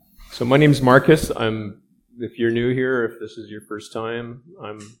So my name's Markus. If you're new here, if this is your first time,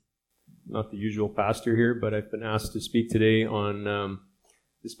 I'm not the usual pastor here, but I've been asked to speak today on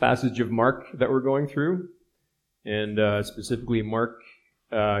this passage of Mark that we're going through, and specifically Mark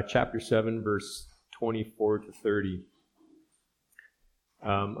chapter 7, verse 24 to 30.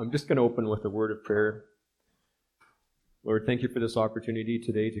 I'm just going to open with a word of prayer. Lord, thank you for this opportunity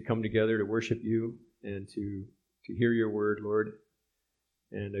today to come together to worship you and to hear your word, Lord.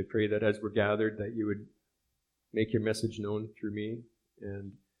 And I pray that as we're gathered, that you would make your message known through me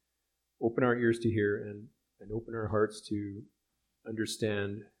and open our ears to hear and open our hearts to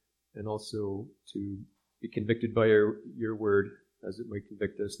understand and also to be convicted by your word as it might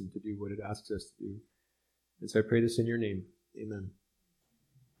convict us and to do what it asks us to do. And so I pray this in your name. Amen.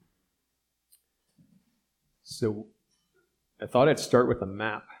 So I thought I'd start with a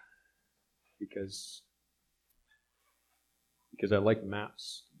map because I like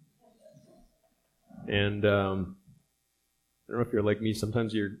maps. And I don't know if you're like me,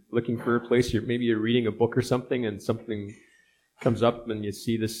 sometimes you're looking for a place, maybe you're reading a book or something and something comes up and you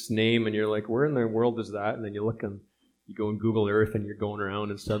see this name and you're like, where in the world is that? And then you look and you go on Google Earth and you're going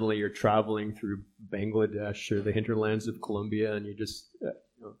around and suddenly you're traveling through Bangladesh or the hinterlands of Colombia and you just,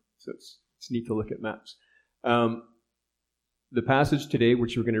 so it's neat to look at maps. The passage today,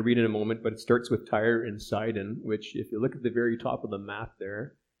 which we're going to read in a moment, but it starts with Tyre and Sidon, which if you look at the very top of the map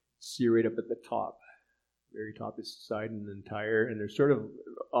there, see right up at the top. Very top is Sidon and Tyre, and they're sort of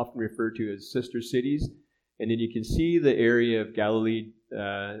often referred to as sister cities. And then you can see the area of Galilee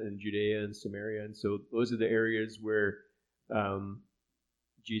and Judea and Samaria, and so those are the areas where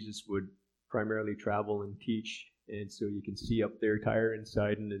Jesus would primarily travel and teach. And so you can see up there, Tyre and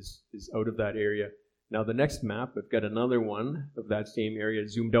Sidon is out of that area. Now the next map, I've got another one of that same area,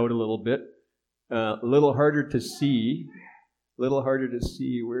 zoomed out a little bit, a little harder to see.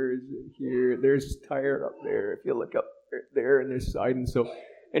 Where is it here? There's Tyre up there. If you look up there, and there's Sidon. So,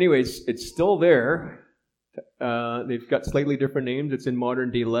 anyways, it's still there. They've got slightly different names. It's in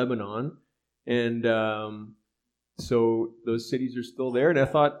modern-day Lebanon, and so those cities are still there. And I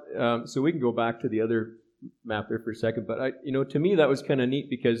thought, so we can go back to the other map there for a second. But to me, that was kind of neat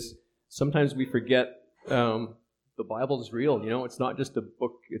because sometimes we forget. The Bible is real, it's not just a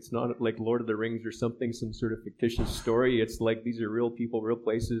book, it's not like Lord of the Rings or something, some sort of fictitious story. It's like these are real people, real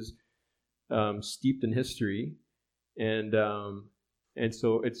places, steeped in history, and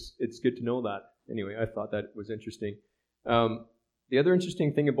so it's good to know that. Anyway, I thought that was interesting. The other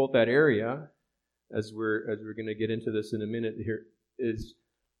interesting thing about that area, as we're going to get into this in a minute here, is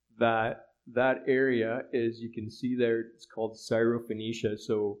that area is, you can see there, it's called Syrophoenicia.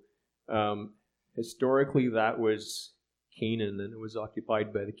 So historically, that was Canaan, and it was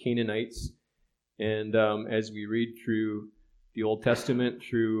occupied by the Canaanites. And as we read through the Old Testament,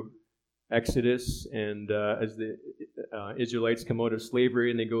 through Exodus, and as the Israelites come out of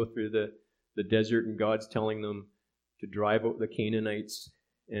slavery and they go through the desert, and God's telling them to drive out the Canaanites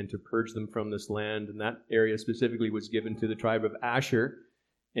and to purge them from this land. And that area specifically was given to the tribe of Asher.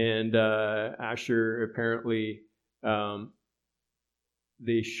 And Asher apparently...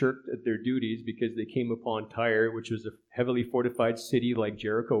 they shirked at their duties because they came upon Tyre, which was a heavily fortified city like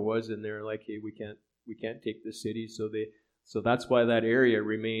Jericho was, and they're like, hey, we can't take this city. So that's why that area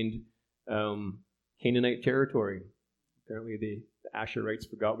remained Canaanite territory. Apparently the Asherites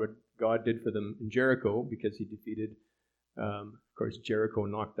forgot what God did for them in Jericho because he defeated, of course, Jericho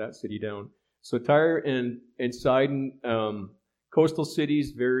knocked that city down. So Tyre and Sidon, coastal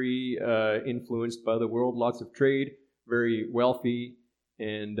cities, very influenced by the world, lots of trade, very wealthy,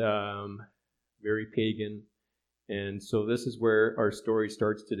 and very pagan. And so this is where our story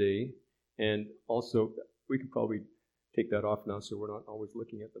starts today. And also, we could probably take that off now so we're not always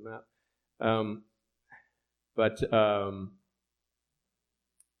looking at the map. But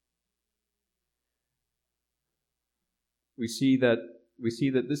we see that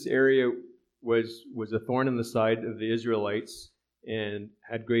this area was a thorn in the side of the Israelites and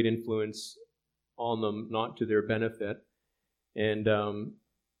had great influence on them, not to their benefit. And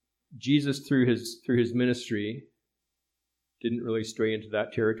Jesus, through his ministry, didn't really stray into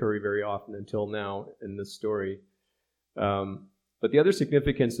that territory very often until now in this story. But the other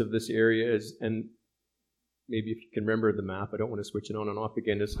significance of this area is, and maybe if you can remember the map, I don't want to switch it on and off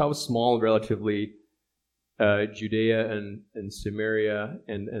again, is how small relatively Judea and Samaria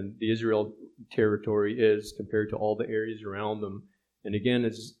and the Israel territory is compared to all the areas around them. And again,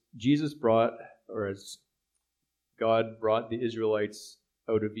 as Jesus brought, or as God brought the Israelites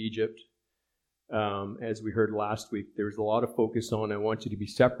out of Egypt, as we heard last week, there was a lot of focus on, I want you to be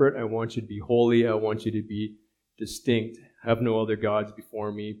separate, I want you to be holy, I want you to be distinct. have no other gods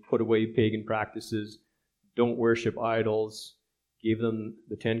before me, put away pagan practices, don't worship idols, gave them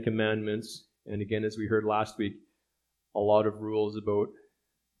the 10 Commandments, and again, as we heard last week, a lot of rules about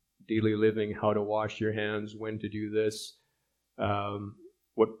daily living, how to wash your hands, when to do this,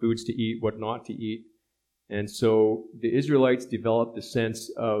 what foods to eat, what not to eat. And so the Israelites developed a sense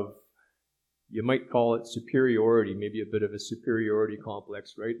of, you might call it superiority, maybe a bit of a superiority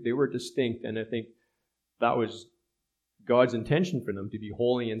complex, right? They were distinct, and I think that was God's intention for them, to be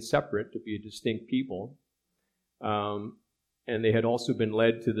holy and separate, to be a distinct people. And they had also been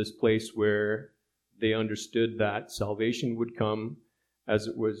led to this place where they understood that salvation would come, as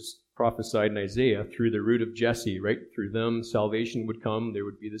it was prophesied in Isaiah, through the root of Jesse, right? Through them, salvation would come. There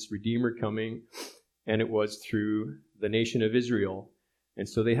would be this Redeemer coming, and it was through the nation of Israel. And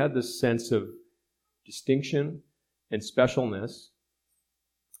so they had this sense of distinction and specialness,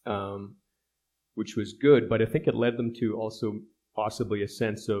 which was good, but I think it led them to also possibly a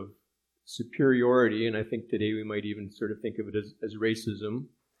sense of superiority, and I think today we might even sort of think of it as racism.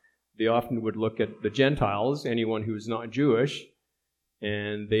 They often would look at the Gentiles, anyone who is not Jewish,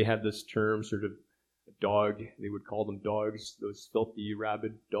 and they had this term, sort of dog, they would call them dogs, those filthy,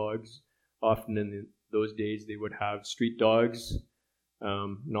 rabid dogs. Often in those days they would have street dogs,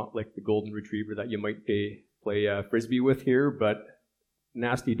 not like the golden retriever that you might play frisbee with here, but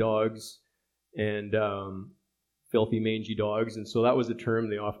nasty dogs and filthy, mangy dogs. And so that was a term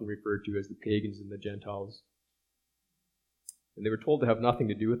they often referred to as the pagans and the Gentiles. And they were told to have nothing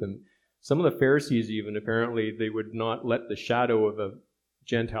to do with them. Some of the Pharisees even, apparently, they would not let the shadow of a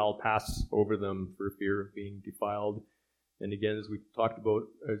Gentile pass over them for fear of being defiled. And again, as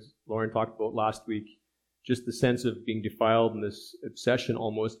Lauren talked about last week, just the sense of being defiled and this obsession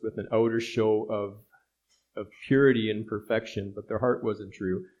almost with an outer show of purity and perfection, but their heart wasn't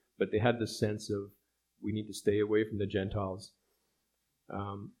true. But they had this sense of, we need to stay away from the Gentiles.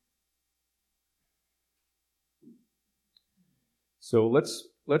 So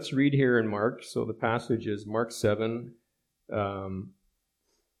let's read here in Mark. So the passage is Mark 7,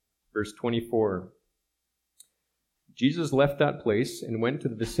 verse 24. Jesus left that place and went to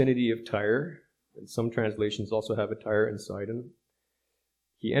the vicinity of Tyre, and some translations also have a Tyre and Sidon.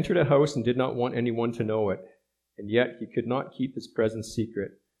 He entered a house and did not want anyone to know it, and yet he could not keep his presence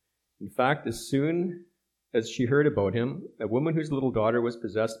secret. In fact, as soon as she heard about him, a woman whose little daughter was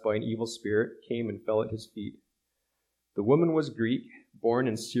possessed by an evil spirit came and fell at his feet. The woman was Greek, born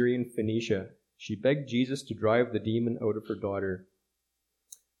in Syrian Phoenicia. She begged Jesus to drive the demon out of her daughter.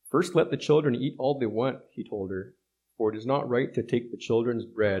 "First let the children eat all they want," he told her, "for it is not right to take the children's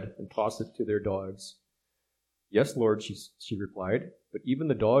bread and toss it to their dogs." "Yes, Lord," she replied, "but even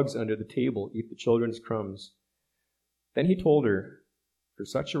the dogs under the table eat the children's crumbs." Then he told her, "For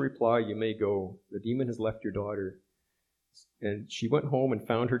such a reply you may go. The demon has left your daughter." And she went home and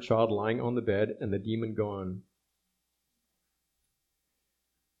found her child lying on the bed and the demon gone.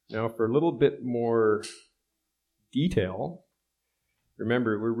 Now, for a little bit more detail,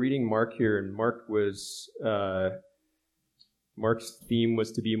 remember, we're reading Mark here, and Mark's theme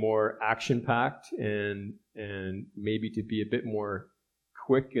was to be more action-packed and maybe to be a bit more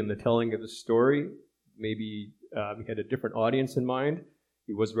quick in the telling of the story. Maybe he had a different audience in mind.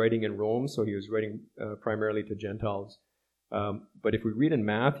 He was writing in Rome, so he was writing primarily to Gentiles. But if we read in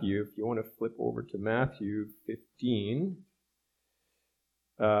Matthew, if you want to flip over to Matthew 15,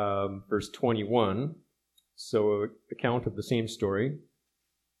 verse 21, so account of the same story.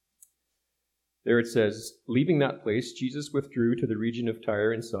 There it says, "Leaving that place, Jesus withdrew to the region of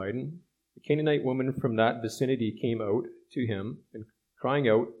Tyre and Sidon. A Canaanite woman from that vicinity came out to him, and crying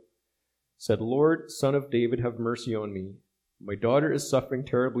out, said, 'Lord, Son of David, have mercy on me. My daughter is suffering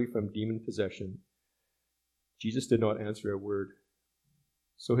terribly from demon possession.' Jesus did not answer a word.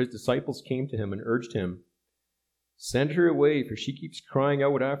 So his disciples came to him and urged him, 'Send her away, for she keeps crying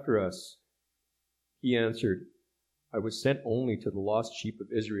out after us.' He answered, 'I was sent only to the lost sheep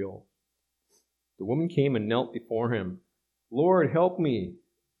of Israel.' The woman came and knelt before him. 'Lord, help me!'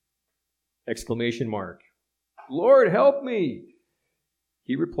 Exclamation mark. 'Lord, help me!'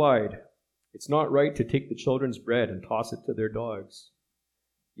 He replied, 'It's not right to take the children's bread and toss it to their dogs.'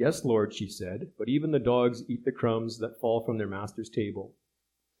 'Yes, Lord,' she said, 'but even the dogs eat the crumbs that fall from their master's table.'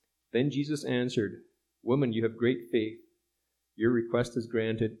 Then Jesus answered, 'Woman, you have great faith. Your request is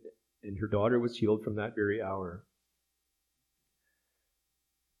granted,' and her daughter was healed from that very hour."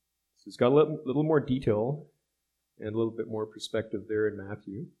 So it's got a little more detail and a little bit more perspective there in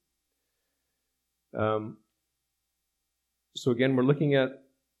Matthew. So again, we're looking at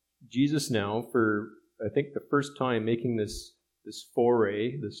Jesus now for, I think, the first time making this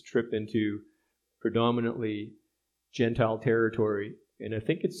foray, this trip into predominantly Gentile territory. And I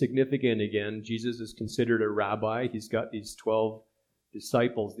think it's significant again. Jesus is considered a rabbi. He's got these 12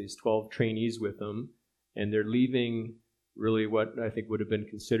 disciples, these 12 trainees with him, and they're leaving really what I think would have been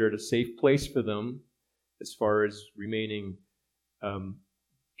considered a safe place for them as far as remaining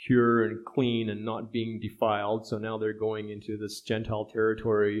pure and clean and not being defiled. So now they're going into this Gentile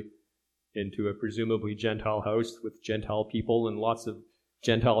territory, into a presumably Gentile house with Gentile people and lots of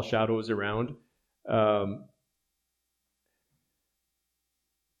Gentile shadows around.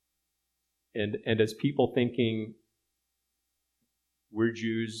 And as people thinking, we're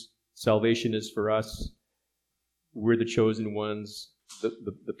Jews, salvation is for us, we're the chosen ones,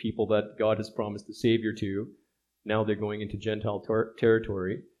 the people that God has promised a Savior to, now they're going into Gentile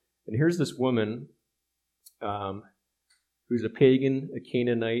territory. And here's this woman who's a pagan, a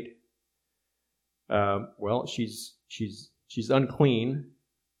Canaanite. Well, she's unclean.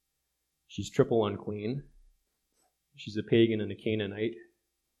 She's triple unclean. She's a pagan and a Canaanite.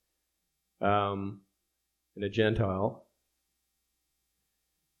 And a Gentile.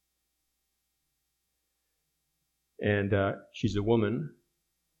 And she's a woman.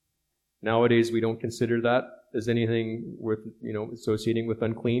 Nowadays, we don't consider that as anything worth, associating with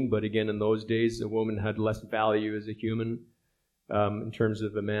unclean. But again, in those days, a woman had less value as a human in terms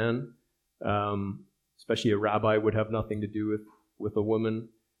of a man. Especially a rabbi would have nothing to do with a woman.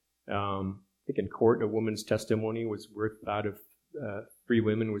 I think in court, a woman's testimony was worth that of 3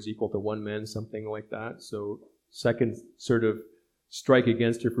 women was equal to 1 man, something like that. So second sort of strike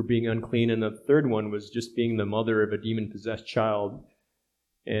against her for being unclean, and the third one was just being the mother of a demon-possessed child.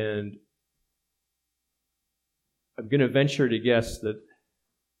 And I'm going to venture to guess that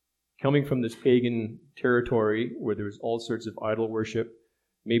coming from this pagan territory where there was all sorts of idol worship,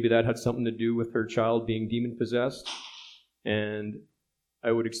 maybe that had something to do with her child being demon-possessed. And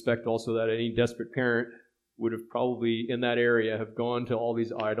I would expect also that any desperate parent would have probably, in that area, have gone to all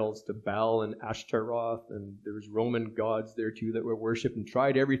these idols, to Baal and Ashtaroth, and there was Roman gods there too that were worshipped, and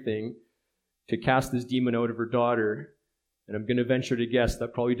tried everything to cast this demon out of her daughter. And I'm going to venture to guess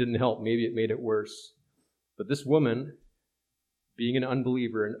that probably didn't help. Maybe it made it worse. But this woman, being an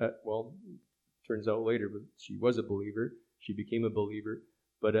unbeliever, and turns out later, but she was a believer. She became a believer.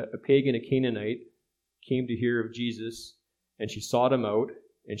 But a pagan, a Canaanite, came to hear of Jesus, and she sought him out,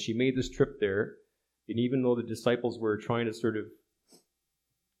 and she made this trip there. And even though the disciples were trying to sort of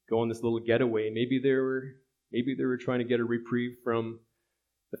go on this little getaway, maybe they were trying to get a reprieve from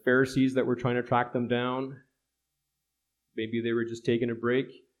the Pharisees that were trying to track them down. Maybe they were just taking a break.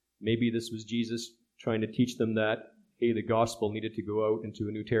 Maybe this was Jesus trying to teach them that, hey, the gospel needed to go out into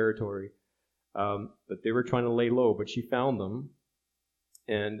a new territory. But they were trying to lay low, but she found them.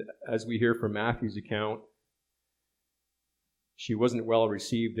 And as we hear from Matthew's account, she wasn't well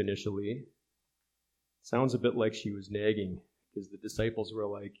received initially. Sounds a bit like she was nagging, because the disciples were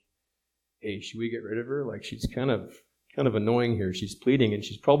like, hey, should we get rid of her? Like, she's kind of annoying here. She's pleading, and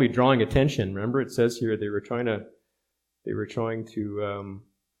she's probably drawing attention. Remember, it says here they were trying to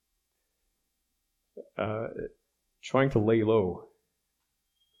lay low.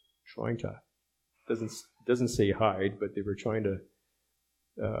 Doesn't say hide, but they were trying to,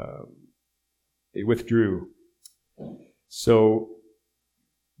 they withdrew. So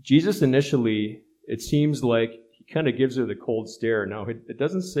Jesus initially, it seems like he kind of gives her the cold stare. Now, it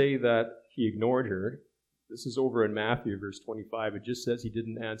doesn't say that he ignored her. This is over in Matthew, verse 25. It just says he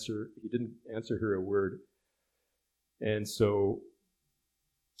didn't answer her a word. And so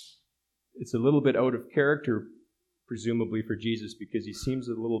it's a little bit out of character, presumably, for Jesus, because he seems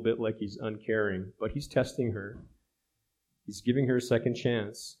a little bit like he's uncaring. But he's testing her. He's giving her a second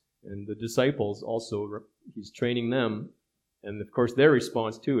chance. And the disciples also, he's training them. And of course, their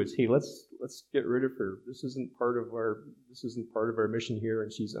response too is, "Hey, let's get rid of her. This isn't part of our mission here,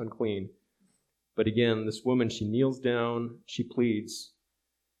 and she's unclean." But again, this woman, she kneels down. She pleads,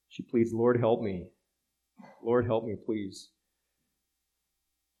 "Lord, help me. Lord, help me, please."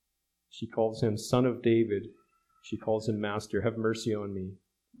 She calls him Son of David. She calls him Master. Have mercy on me.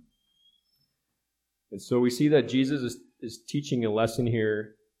 And so we see that Jesus is teaching a lesson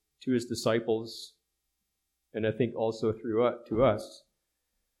here to his disciples, and I think also to us.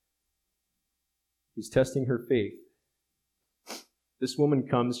 He's testing her faith. This woman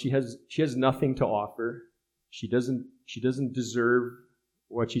comes, she has nothing to offer. She doesn't deserve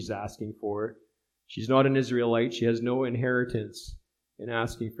what she's asking for. She's not an Israelite. She has no inheritance in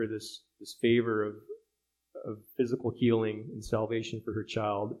asking for this favor of physical healing and salvation for her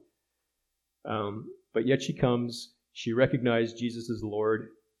child. But yet she comes, she recognizes Jesus as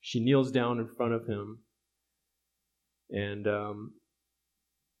Lord. She kneels down in front of him. And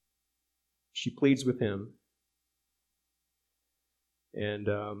she pleads with him. And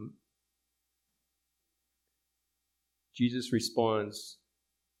Jesus responds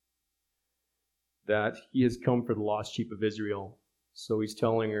that he has come for the lost sheep of Israel. So he's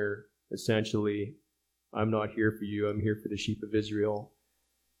telling her, essentially, I'm not here for you, I'm here for the sheep of Israel.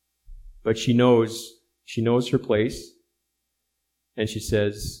 But she knows her place, and she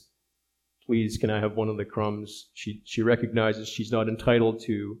says, please, can I have one of the crumbs? She recognizes she's not entitled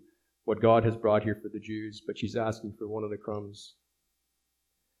to what God has brought here for the Jews, but she's asking for one of the crumbs.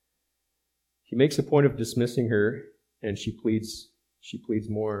 He makes a point of dismissing her, and she pleads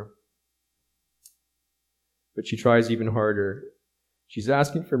more. But she tries even harder. She's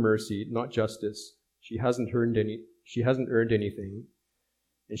asking for mercy, not justice. She hasn't earned anything,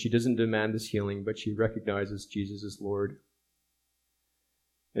 and she doesn't demand this healing, but she recognizes Jesus as Lord.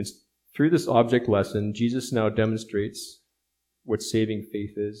 And through this object lesson, Jesus now demonstrates what saving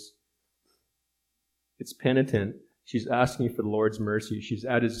faith is. It's penitent. She's asking for the Lord's mercy. She's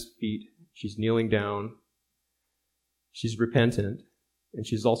at his feet. She's kneeling down. She's repentant. And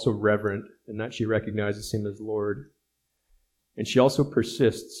she's also reverent, in that she recognizes him as Lord. And she also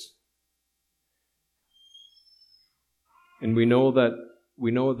persists. And we know that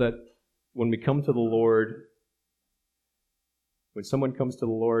when we come to the Lord, when someone comes to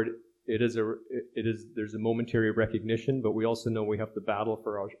the Lord, there's a momentary recognition, but we also know we have to battle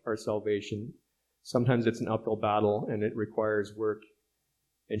for our salvation. Sometimes it's an uphill battle, and it requires work.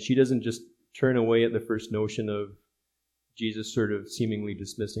 And she doesn't just turn away at the first notion of Jesus sort of seemingly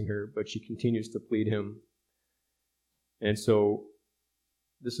dismissing her, but she continues to plead him. And so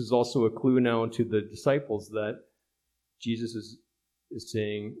this is also a clue now to the disciples that Jesus is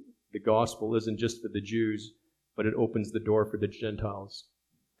saying the gospel isn't just for the Jews, but it opens the door for the Gentiles.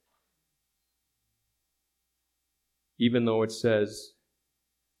 Even though it says,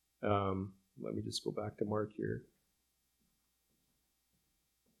 let me just go back to Mark here.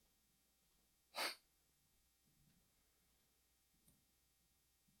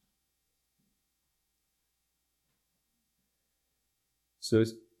 So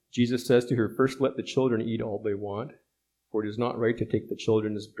Jesus says to her, first let the children eat all they want, for it is not right to take the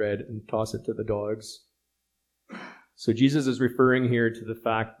children's bread and toss it to the dogs. So Jesus is referring here to the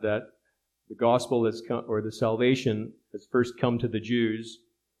fact that the gospel has come, or the salvation has first come to the Jews,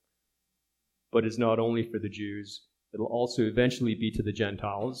 but is not only for the Jews. It'll also eventually be to the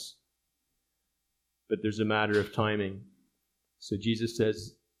Gentiles, but there's a matter of timing. So Jesus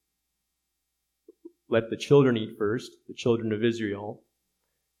says, let the children eat first, the children of Israel.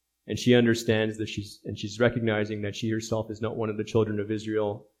 And she understands that she's recognizing that she herself is not one of the children of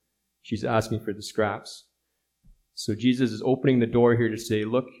Israel. She's asking for the scraps. So Jesus is opening the door here to say,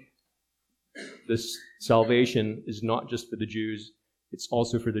 look, this salvation is not just for the Jews, it's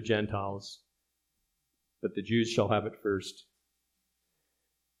also for the Gentiles. But the Jews shall have it first.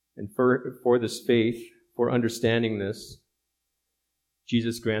 And for this faith, for understanding this,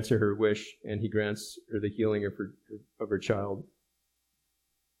 Jesus grants her wish, and he grants her the healing of her child.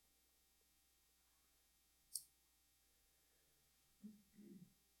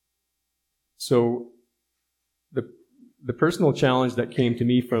 So the personal challenge that came to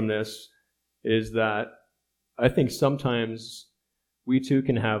me from this is that I think sometimes we too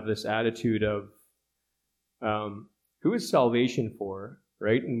can have this attitude of who is salvation for,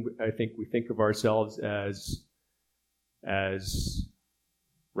 right? And I think we think of ourselves as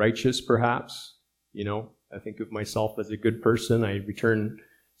righteous, perhaps. You know, I think of myself as a good person. I return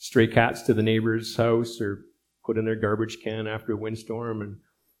stray cats to the neighbor's house or put in their garbage can after a windstorm, and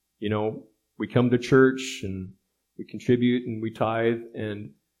you know, we come to church and we contribute and we tithe, and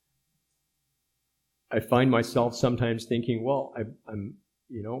I find myself sometimes thinking, well, I'm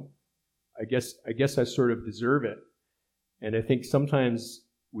you know, I guess I sort of deserve it. And I think sometimes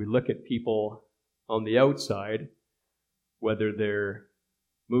we look at people on the outside, whether they're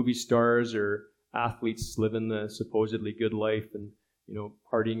movie stars or athletes living the supposedly good life and, you know,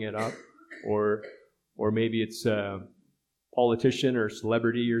 partying it up, or maybe it's a politician or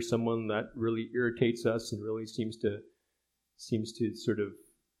celebrity or someone that really irritates us and really seems to sort of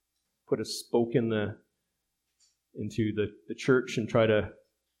put a spoke into the church and try to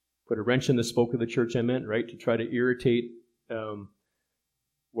put a wrench in the spoke of the church, right? To try to irritate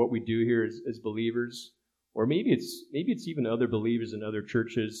what we do here as believers. Or maybe it's even other believers in other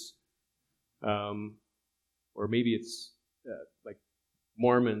churches, or maybe it's like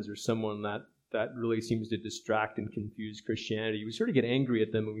Mormons or someone that really seems to distract and confuse Christianity. We sort of get angry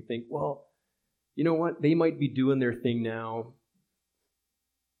at them and we think, well, you know what? They might be doing their thing now.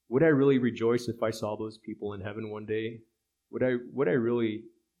 Would I really rejoice if I saw those people in heaven one day? Would I really,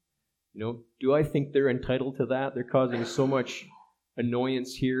 you know, do I think they're entitled to that? They're causing so much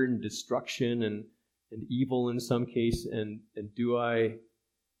annoyance here and destruction and evil in some case, and do I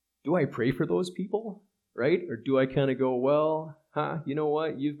pray for those people, right? Or do I kind of go, well, you know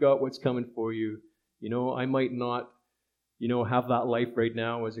what? You've got what's coming for you. I might not, have that life right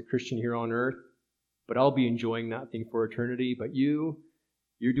now as a Christian here on earth, but I'll be enjoying that thing for eternity. But you're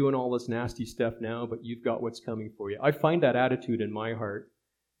doing all this nasty stuff now, but you've got what's coming for you. I find that attitude in my heart.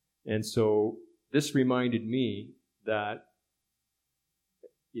 And so this reminded me that,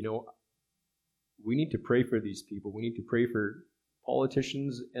 we need to pray for these people. We need to pray for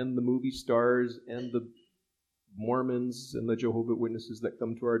politicians and the movie stars and the Mormons and the Jehovah's Witnesses that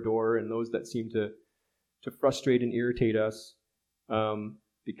come to our door and those that seem to frustrate and irritate us,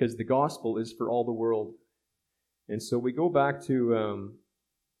 because the gospel is for all the world. And so we go back to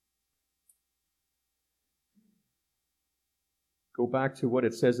what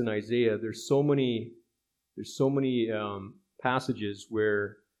it says in Isaiah. There's so many passages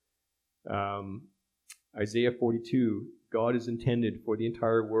where Isaiah 42, God is intended for the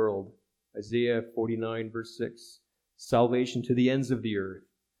entire world. Isaiah 49, verse 6, salvation to the ends of the earth.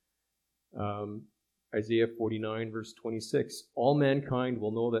 Isaiah 49, verse 26, all mankind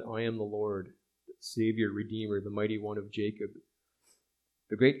will know that I am the Lord, the Savior, Redeemer, the mighty one of Jacob.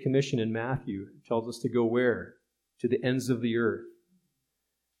 The Great Commission in Matthew tells us to go where? To the ends of the earth.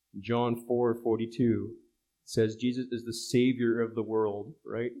 John 4:42 says Jesus is the Savior of the world,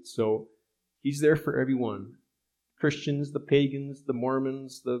 right? So He's there for everyone. Christians, the pagans, the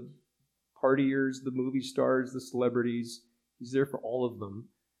Mormons, the partiers, the movie stars, the celebrities. He's there for all of them.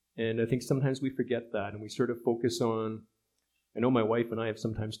 And I think sometimes we forget that and we sort of focus on, I know my wife and I have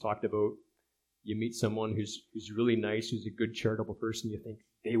sometimes talked about, you meet someone who's really nice, who's a good charitable person, you think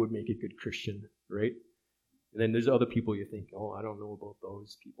they would make a good Christian, right? And then there's other people you think, oh, I don't know about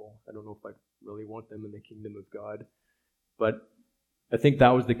those people. I don't know if I really want them in the kingdom of God. But I think that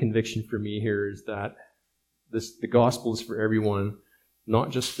was the conviction for me here, is that the gospel is for everyone,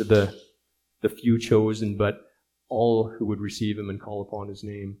 not just for the few chosen, but all who would receive Him and call upon His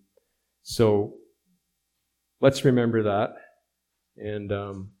name. So let's remember that. And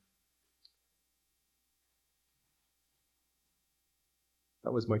that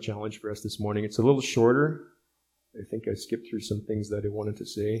was my challenge for us this morning. It's a little shorter. I think I skipped through some things that I wanted to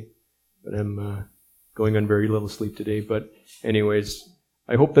say, but I'm going on very little sleep today. But anyways,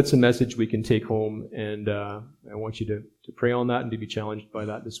 I hope that's a message we can take home, and I want you to pray on that and to be challenged by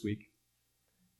that this week.